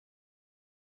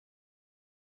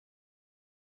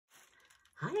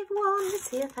Hi everyone, it's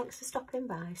here, thanks for stopping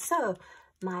by. So,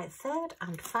 my third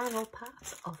and final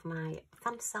part of my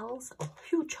Fansells, or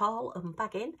huge haul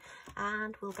unbagging,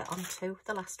 and we'll get on to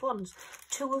the last ones.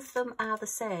 Two of them are the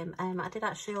same. I did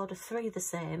actually order three the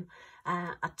same.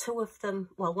 Two of them,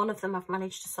 well, one of them I've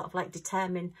managed to sort of like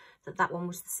determine that that one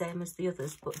was the same as the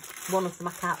others, but one of them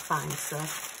I can't find, so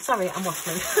sorry, I'm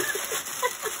waffling.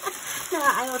 No,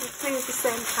 I ordered three of the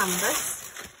same canvas.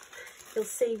 You'll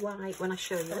see why when I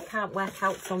show you. I can't work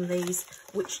out from these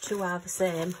which two are the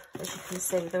same. As you can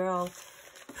see, they're all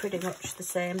pretty much the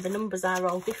same. The numbers are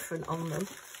all different on them.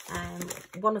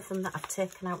 One of them that I've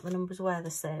taken out, the numbers were the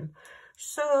same.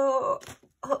 So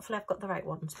hopefully I've got the right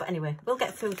ones. But anyway, we'll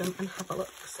get through them and have a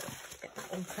look. So let's get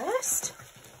that one first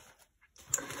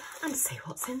and see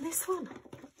what's in this one.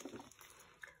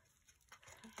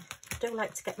 I do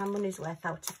like to get my money's worth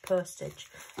out of postage.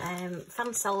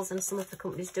 Fansells and some of the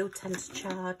companies do tend to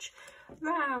charge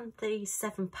around the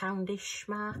 £7-ish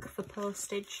mark for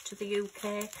postage to the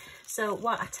UK. So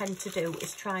what I tend to do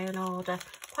is try and order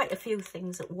quite a few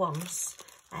things at once,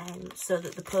 so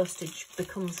that the postage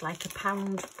becomes like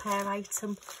 £1 per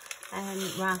item,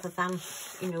 rather than,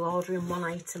 you know, ordering one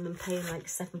item and paying like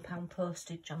 £7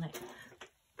 postage on it.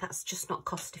 That's just not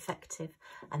cost effective,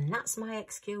 and that's my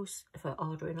excuse for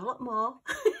ordering a lot more.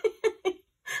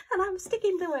 And I'm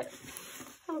sticking to it.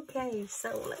 Okay,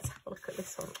 so let's have a look at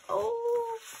this one.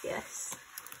 Oh yes,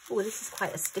 oh, this is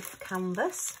quite a stiff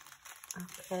canvas.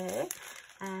 Okay,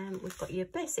 we've got your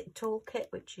basic toolkit,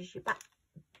 which is your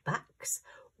backs,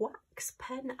 wax,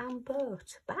 pen and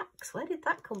boat. Backs, where did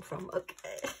that come from?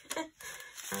 Okay.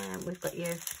 We've got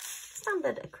your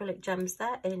standard acrylic gems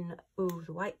there in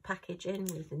the white packaging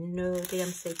with no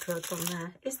DMC codes on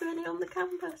there. Is there any on the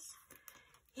canvas?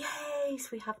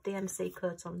 Yes, we have DMC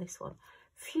codes on this one.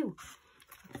 Phew.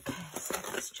 Okay, so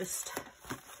let's just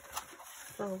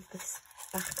fold this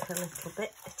back a little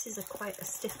bit. It is quite a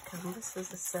stiff canvas,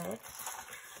 as I say,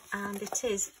 and it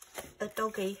is a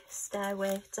doggy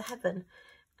stairway to heaven.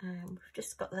 We've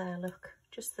just got there, look,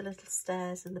 just the little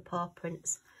stairs and the paw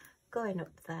prints going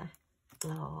up there.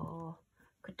 Oh,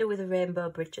 could do with a rainbow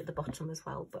bridge at the bottom as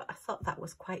well, but I thought that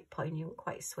was quite poignant,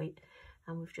 quite sweet.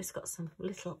 And we've just got some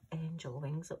little angel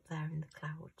wings up there in the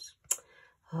clouds.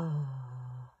 Oh,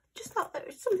 just thought that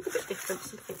was something a bit different,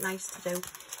 something nice to do.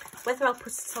 Whether I'll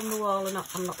put it on the wall or not,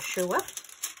 I'm not sure. But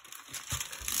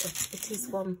it is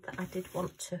one that I did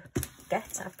want to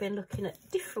get. I've been looking at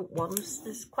different ones.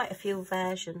 There's quite a few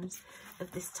versions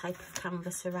of this type of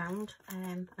canvas around,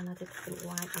 and I did think,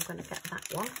 right, I'm going to get that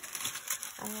one.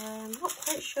 Not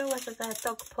quite sure whether they're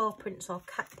dog paw prints or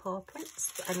cat paw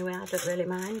prints, but anyway, I don't really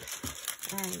mind.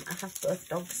 I have both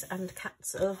dogs and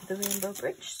cats over the rainbow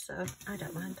bridge, so I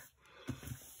don't mind.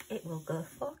 It will go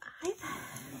for either.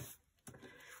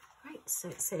 Right, so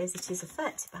it says it is a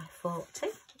 30 by 40.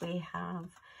 We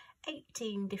have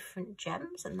 18 different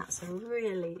gems, and that's a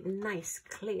really nice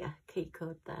clear key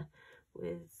code there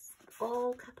with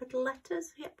all capital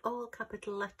letters. Yep, all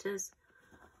capital letters.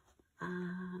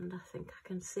 And I think I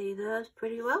can see those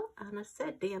pretty well. And I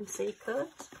said DMC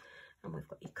codes, and we've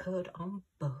got your code on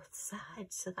both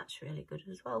sides, so that's really good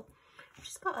as well. We've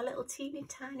just got a little teeny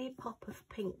tiny pop of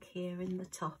pink here in the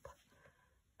top,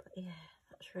 but yeah,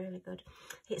 that's really good.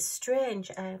 It's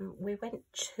strange, we went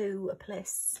to a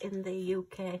place in the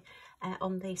UK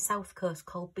on the south coast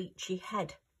called Beachy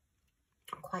Head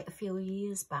quite a few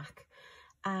years back,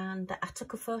 and I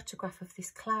took a photograph of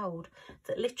this cloud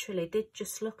that literally did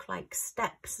just look like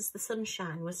steps as the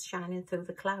sunshine was shining through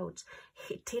the clouds.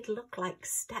 It did look like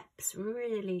steps,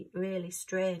 really, really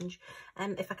strange.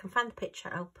 If I can find the picture,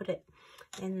 I'll put it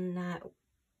in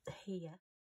here.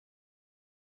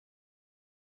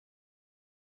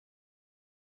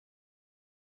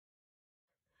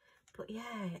 But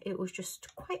yeah, it was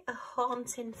just quite a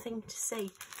haunting thing to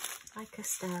see, like a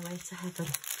stairway to heaven.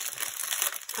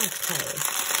 Okay,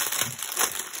 let's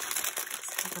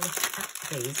have a look at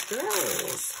these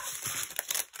drills.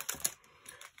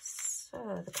 So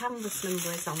the canvas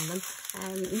number is on them.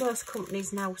 Most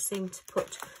companies now seem to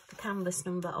put the canvas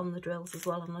number on the drills as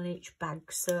well, and on each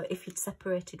bag. So if you'd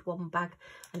separated one bag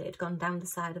and it had gone down the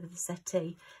side of the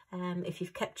settee, if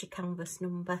you've kept your canvas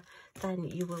number, then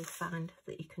you will find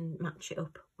that you can match it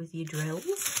up with your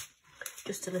drills.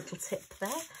 Just a little tip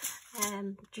there.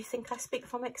 Do you think I speak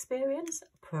from experience?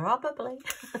 Probably.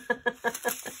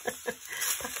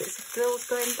 Packets of drills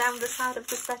going down the side of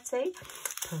the settee?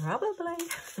 Probably.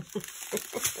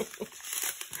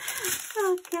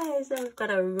 Okay, so we've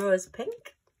got a rose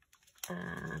pink.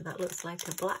 That looks like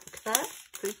a black there,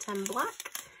 310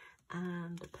 black.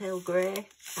 And a pale grey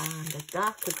and a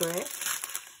darker grey.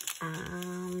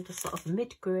 and a sort of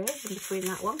mid-grey in between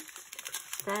that one.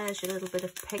 There's your little bit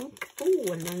of pink.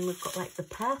 Oh, and then we've got like the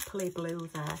purpley blue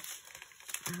there,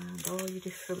 and all your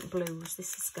different blues.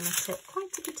 This is going to take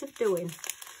quite a bit of doing,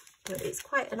 but it's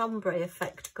quite an ombre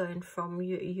effect going from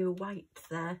your white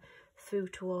there through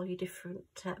to all your different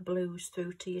blues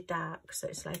through to your dark. So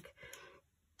it's like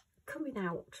coming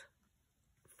out,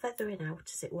 feathering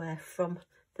out as it were from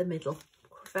the middle.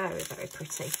 Very, very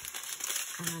pretty.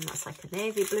 And that's like a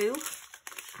navy blue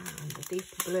and a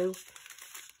deeper blue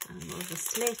and more of a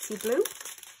slaty blue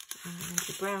and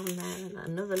your brown there and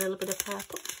another little bit of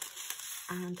purple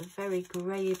and a very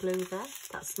grey blue there.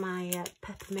 That's my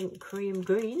peppermint cream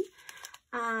green,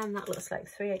 and that looks like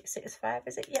 3865,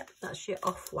 is it? Yep, that's your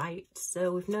off-white.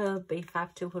 So we've no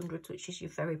B5200, which is your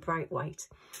very bright white.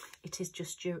 It is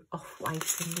just your off-white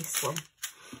in this one.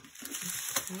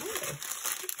 Okay.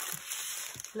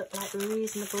 Look like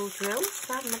reasonable drills.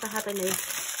 So I've never had any.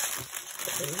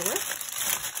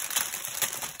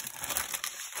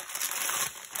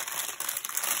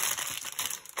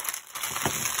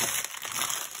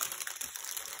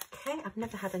 Okay, I've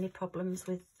never had any problems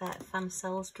with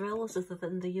Fansells drills other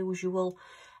than the usual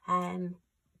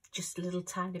just little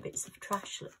tiny bits of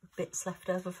trash, bits left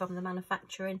over from the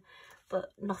manufacturing,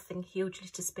 but nothing hugely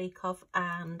to speak of.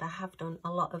 And I have done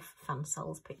a lot of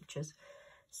Fansells pictures.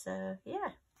 So yeah,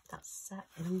 that's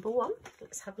number one.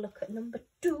 Let's have a look at number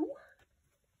two.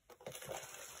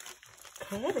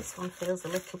 Okay, this one feels a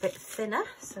little bit thinner,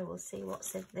 so we'll see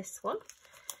what's in this one.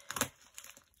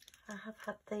 I have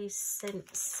had these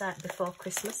since before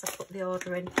Christmas. I put the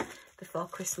order in before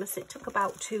Christmas. It took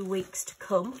about 2 weeks to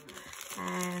come,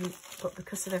 but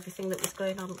because of everything that was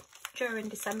going on during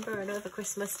December and over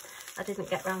Christmas, I didn't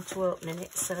get round to opening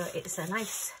it. So it's a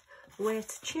nice way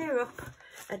to cheer up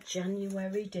a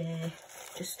January day,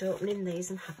 just opening these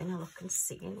and having a look and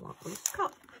seeing what we've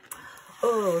got.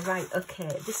 Oh right,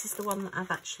 okay, this is the one that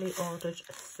I've actually ordered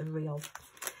 3 of,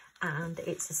 and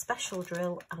it's a special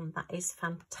drill, and that is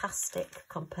fantastic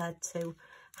compared to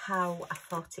how I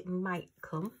thought it might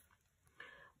come.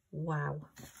 Wow.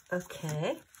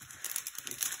 Okay,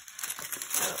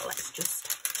 so let's just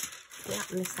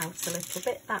flatten this out a little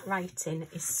bit. That writing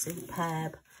is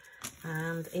superb,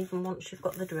 and even once you've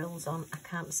got the drills on, I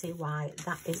can't see why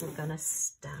that isn't going to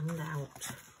stand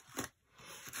out.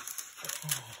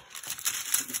 Okay.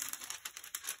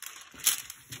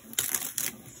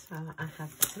 So I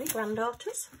have 3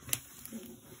 granddaughters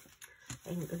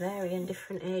in varying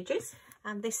different ages,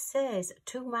 and this says,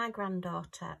 "To my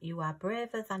granddaughter, you are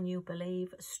braver than you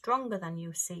believe, stronger than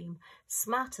you seem,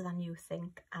 smarter than you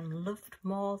think, and loved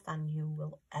more than you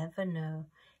will ever know.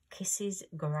 Kisses,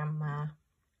 Grandma."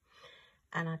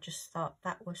 And I just thought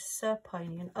that was so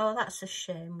poignant. Oh, that's a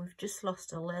shame. We've just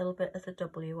lost a little bit of the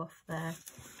W off there.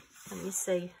 Let me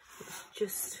see. It's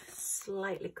just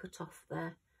slightly cut off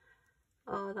there.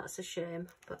 Oh, that's a shame.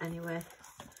 But anyway,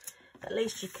 at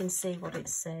least you can see what it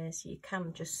says. You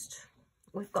can just...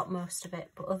 We've got most of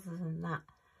it, but other than that,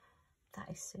 that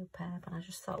is superb. And I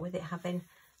just thought with it having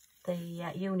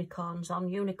the unicorns on,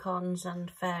 unicorns and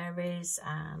fairies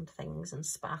and things, and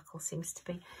sparkle seems to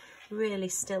be really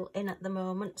still in at the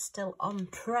moment, still on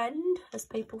trend, as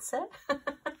people say.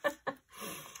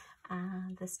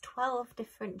 And there's 12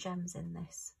 different gems in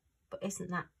this, but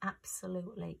isn't that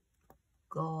absolutely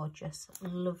gorgeous?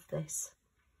 Love this.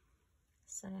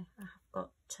 So I've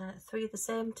got 3 of the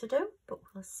same to do, but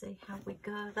we'll see how we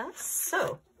go there.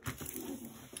 So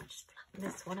I'll just flatten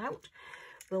this one out.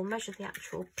 We'll measure the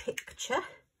actual picture.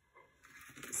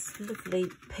 It's lovely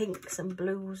pinks and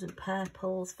blues and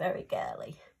purples, very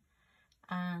girly.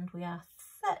 And we are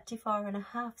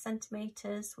 34.5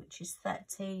 centimetres, which is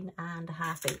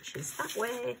 13.5 inches that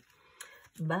way,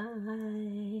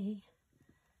 by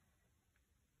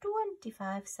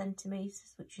 25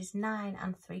 centimetres, which is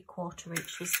 9.75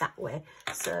 inches that way.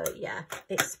 So yeah,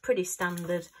 it's pretty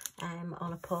standard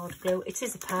on a poured glue. It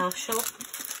is a partial,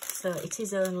 so it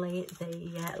is only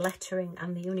the lettering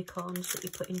and the unicorns that you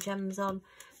put in gems on.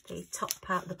 The top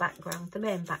part, the background, the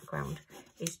main background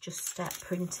is just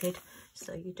printed,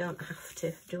 so you don't have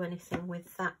to do anything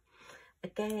with that.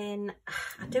 Again,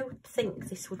 I do think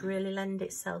this would really lend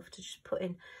itself to just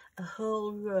putting a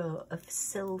whole row of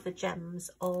silver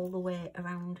gems all the way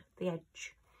around the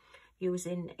edge,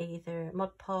 using either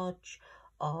Mod Podge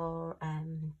or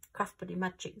Craft Buddy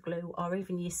Magic Glue, or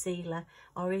even your sealer,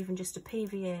 or even just a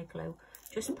PVA glue.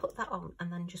 Just put that on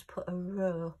and then just put a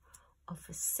row of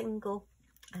a single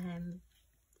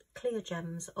clear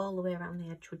gems all the way around the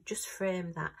edge would just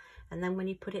frame that, and then when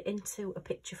you put it into a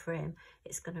picture frame,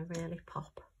 it's going to really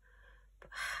pop. But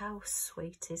how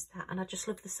sweet is that? And I just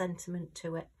love the sentiment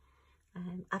to it.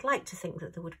 I'd like to think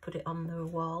that they would put it on their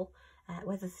wall.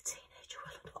 Whether the teenager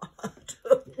will or not, I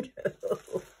don't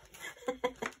know.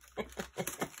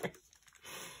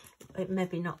 It may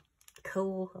be not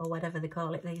cool or whatever they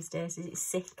call it these days. Is it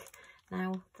sick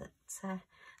now that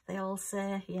they all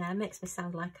say? Yeah, it makes me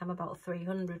sound like I'm about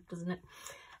 300, doesn't it?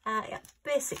 Yeah,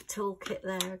 basic toolkit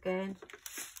there again.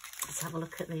 Let's have a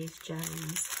look at these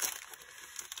gems.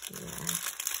 Yeah.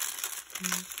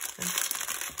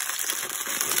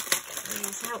 Get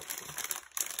these out.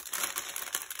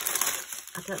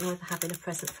 I don't know if having a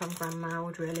present from Grandma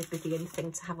would really be the in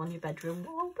thing to have on your bedroom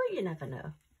wall, but you never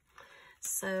know.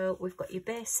 So we've got your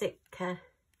basic,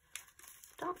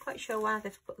 not quite sure why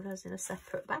they've put those in a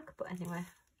separate bag, but anyway,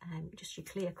 just your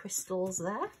clear crystals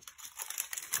there.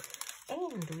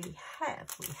 And we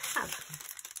have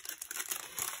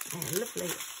a lovely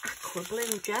aqua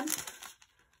blue gem,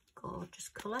 gorgeous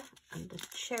colour, and a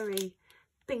cherry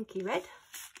pinky red,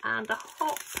 and a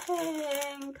hot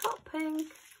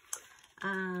pink,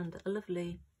 and a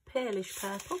lovely palish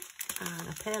purple, and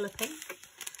a paler pink,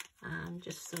 and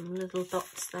just some little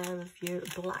dots there of your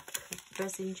black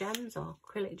resin gems or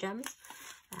acrylic gems,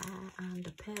 and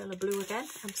a paler blue again,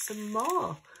 and some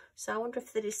more. So I wonder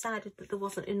if they decided that there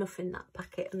wasn't enough in that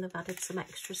packet and they've added some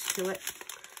extras to it.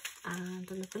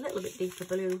 And another little bit deeper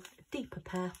blue, a deeper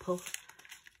purple,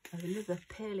 another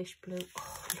palish blue.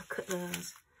 Oh, look at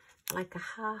those. Like a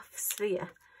half sphere,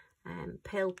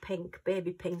 pale pink,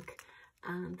 baby pink,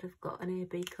 and they've got an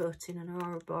AB coating and an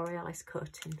Aurora Borealis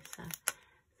coating. So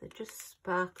they just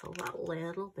sparkle that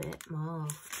little bit more.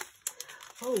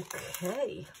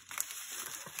 Okay.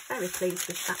 Very pleased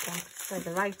with that one. So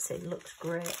the writing looks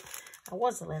great. I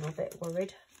was a little bit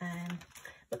worried.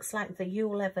 Looks like the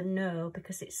You'll Ever Know,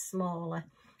 because it's smaller,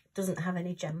 doesn't have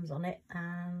any gems on it,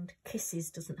 and Kisses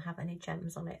doesn't have any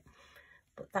gems on it.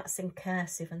 But that's in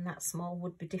cursive, and that small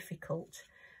would be difficult.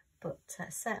 But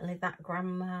certainly that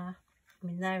Grandma, I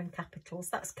mean, they're in capitals.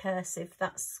 That's cursive.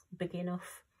 That's big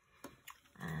enough.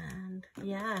 And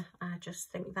yeah, I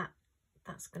just think that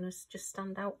that's going to just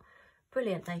stand out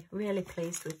brilliantly. Really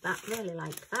pleased with that. Really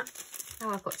like that.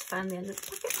 Now I've got to find the end of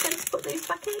the packet again to put these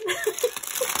back in.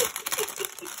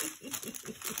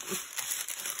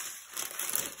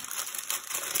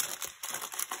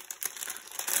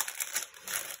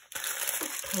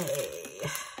 Okay,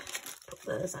 put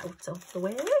those out of the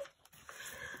way.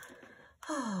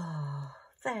 Oh,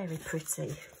 very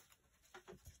pretty.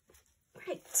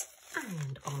 Right,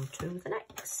 and on to the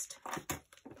next.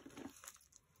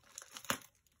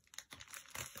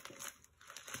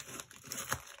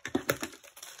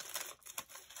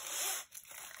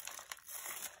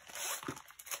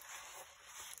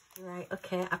 Right,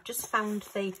 okay, I've just found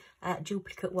the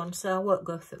duplicate one, so I won't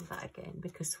go through that again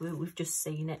because we've just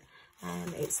seen it.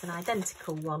 It's an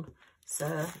identical one.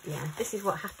 So, yeah, this is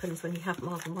what happens when you have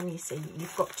more than one, you see.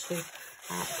 You've got to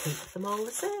keep them all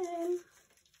the same.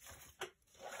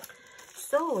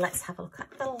 So, let's have a look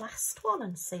at the last one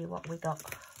and see what we got.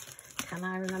 Can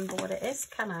I remember what it is?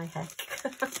 Can I, heck?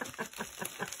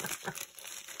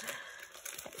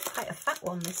 Quite a fat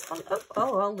one, this one.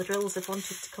 Oh, all the drills have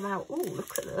wanted to come out. Oh,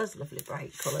 look at those lovely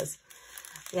bright colours.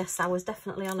 Yes, I was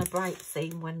definitely on a bright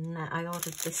theme when I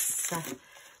ordered this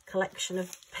collection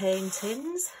of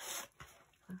paintings.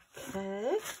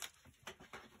 Okay.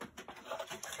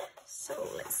 So,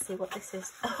 let's see what this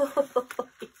is. Oh,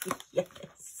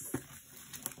 yes.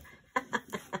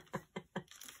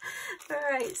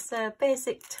 Right, so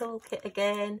basic toolkit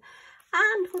again.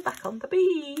 And we're back on the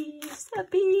bees. A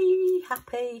bee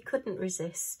happy, couldn't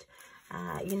resist.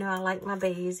 You know I like my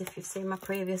bees. If you've seen my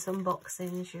previous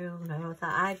unboxings, you know that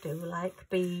I do like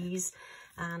bees.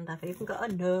 And I've even got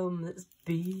a gnome that's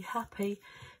bee happy.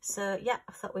 So yeah,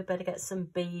 I thought we'd better get some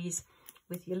bees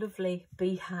with your lovely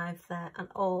beehive there and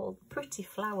all the pretty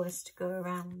flowers to go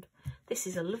around. This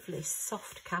is a lovely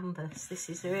soft canvas. This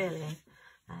is really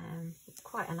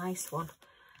quite a nice one.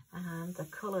 And the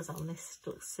colours on this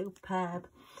look superb.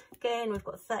 Again, we've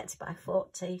got 30 by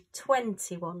 40,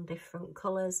 21 different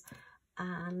colours,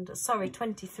 and sorry,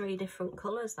 23 different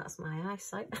colours. That's my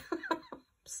eyesight.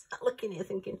 Sat looking here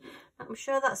thinking, I'm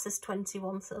sure that says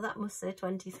 21, so that must say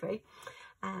 23.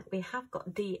 We have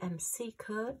got DMC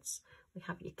codes. We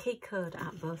have your key code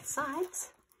at both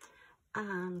sides,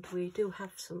 and we do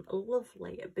have some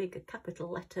lovely big capital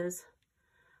letters.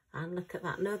 And look at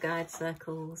that, no guide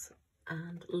circles.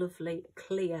 And lovely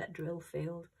clear drill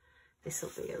field. This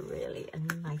will be a really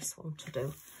nice one to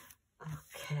do.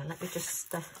 Okay, let me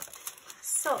just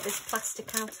sort this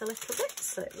plastic out a little bit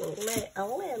so it will lay a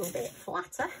little bit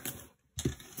flatter.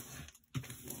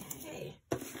 Okay.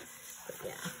 But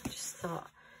yeah, I just thought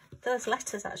those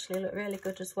letters actually look really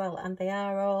good as well, and they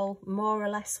are all more or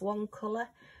less one colour.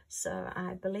 So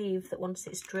I believe that once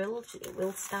it's drilled, it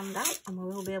will stand out and we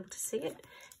will be able to see it.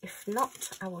 If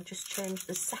not, I will just change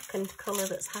the second colour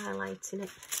that's highlighting it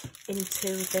into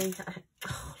the...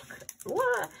 oh, look at it.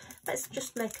 What? Let's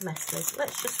just make a mess, Liz.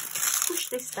 Let's just push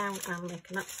this down and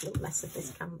make an absolute mess of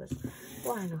this canvas.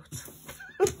 Why not?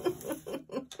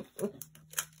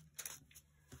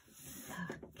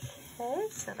 Okay,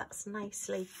 so that's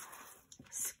nicely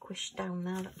squished down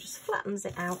now. That just flattens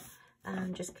it out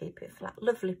and just keep it flat.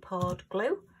 Lovely poured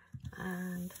glue,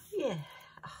 and yeah,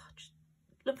 just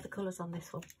love the colours on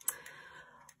this one.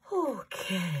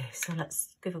 Okay, so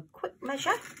let's give a quick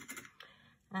measure,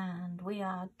 and we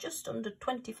are just under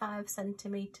 25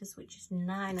 centimetres, which is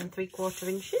 9 3/4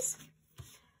 inches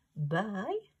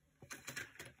by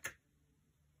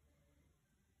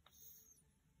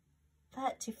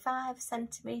 35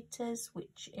 centimetres,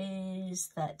 which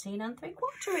is 13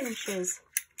 3/4 inches.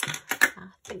 I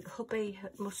think hubby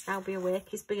must now be awake.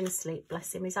 He's been asleep,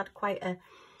 bless him. He's had quite a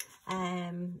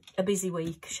busy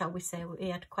week, shall we say. He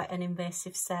had quite an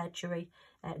invasive surgery,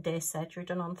 day surgery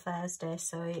done on Thursday,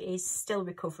 so he's still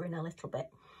recovering a little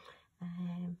bit.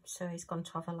 So he's gone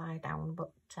to have a lie down,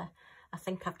 but I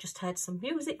think I've just heard some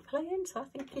music playing, so I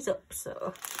think he's up.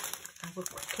 So I will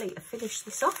quickly finish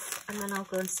this off, and then I'll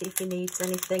go and see if he needs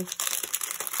anything.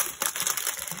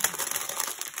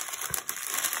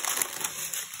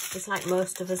 It's like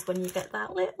most of us, when you get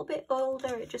that little bit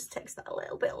older, it just takes that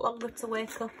little bit longer to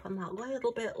wake up and that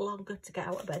little bit longer to get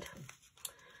out of bed.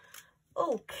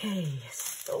 Okay,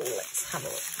 so let's have a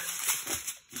look.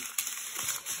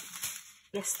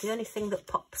 Yes, the only thing that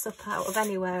pops up out of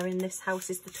anywhere in this house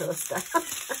is the toaster.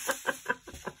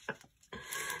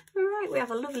 Right, we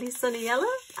have a lovely sunny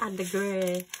yellow and a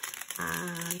grey,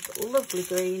 and lovely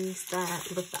greens there.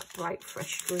 Love that bright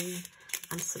fresh green,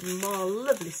 and some more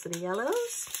lovely sunny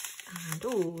yellows, and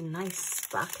oh, nice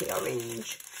sparkly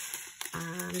orange.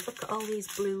 And look at all these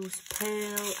blues,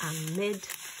 pale and mid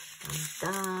and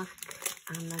dark,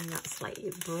 and then that's like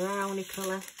your browny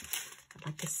colour,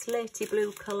 like a slaty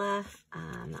blue colour,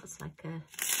 and that's like a,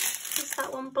 is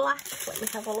that one black? Let me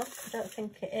have a look. I don't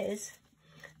think it is.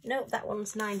 Nope, that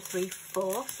one's 9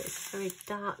 3/4, so it's a very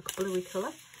dark bluey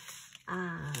colour,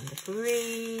 and a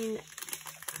green,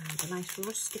 and a nice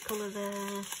rusty colour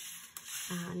there,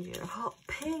 and your hot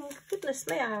pink. Goodness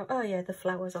me, oh yeah, the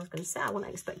flowers. I was going to say, I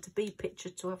wouldn't expect a bee picture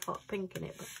to have hot pink in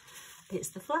it, but it's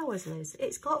the flowers, Liz.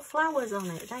 It's got flowers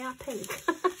on it. They are pink.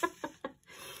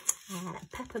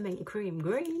 Peppermint cream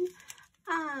green,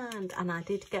 and I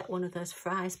did get one of those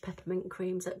Fry's peppermint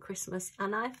creams at Christmas,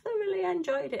 and I thoroughly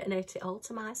enjoyed it and ate it all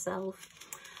to myself.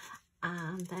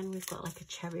 And then we've got like a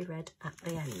cherry red at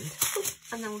the end. Oh,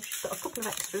 and then we've just got a couple of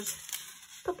extras,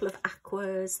 a couple of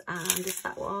aquas, and is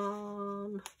that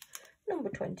one? Number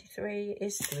 23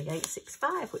 is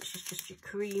 3865, which is just your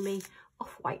creamy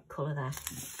off-white colour there.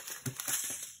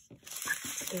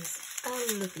 That is a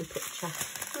lovely picture.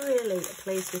 Really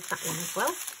pleased with that one as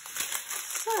well.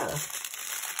 So,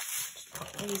 just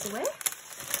pop these away.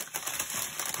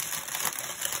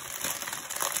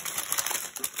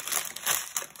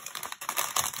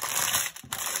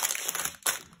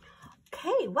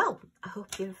 Okay, well, I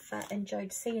hope you've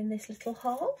enjoyed seeing this little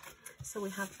haul. So we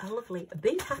have a lovely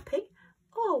be happy,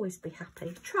 always be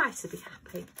happy, try to be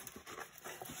happy.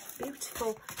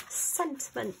 Beautiful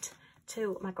sentiment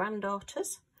to my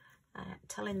granddaughters,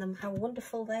 telling them how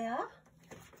wonderful they are.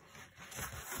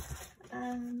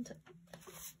 And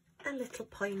a little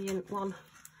poignant one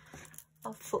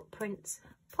of footprints,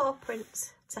 paw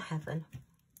prints to heaven.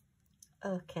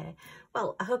 Okay,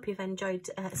 well, I hope you've enjoyed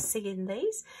seeing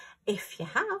these. If you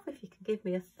have, if you can give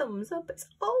me a thumbs up, it's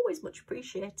always much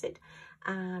appreciated.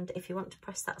 And if you want to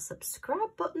press that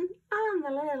subscribe button and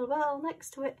the little bell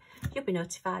next to it, you'll be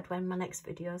notified when my next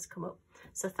videos come up.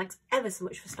 So thanks ever so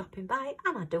much for stopping by,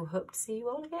 and I do hope to see you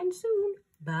all again soon.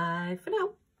 Bye for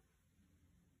now.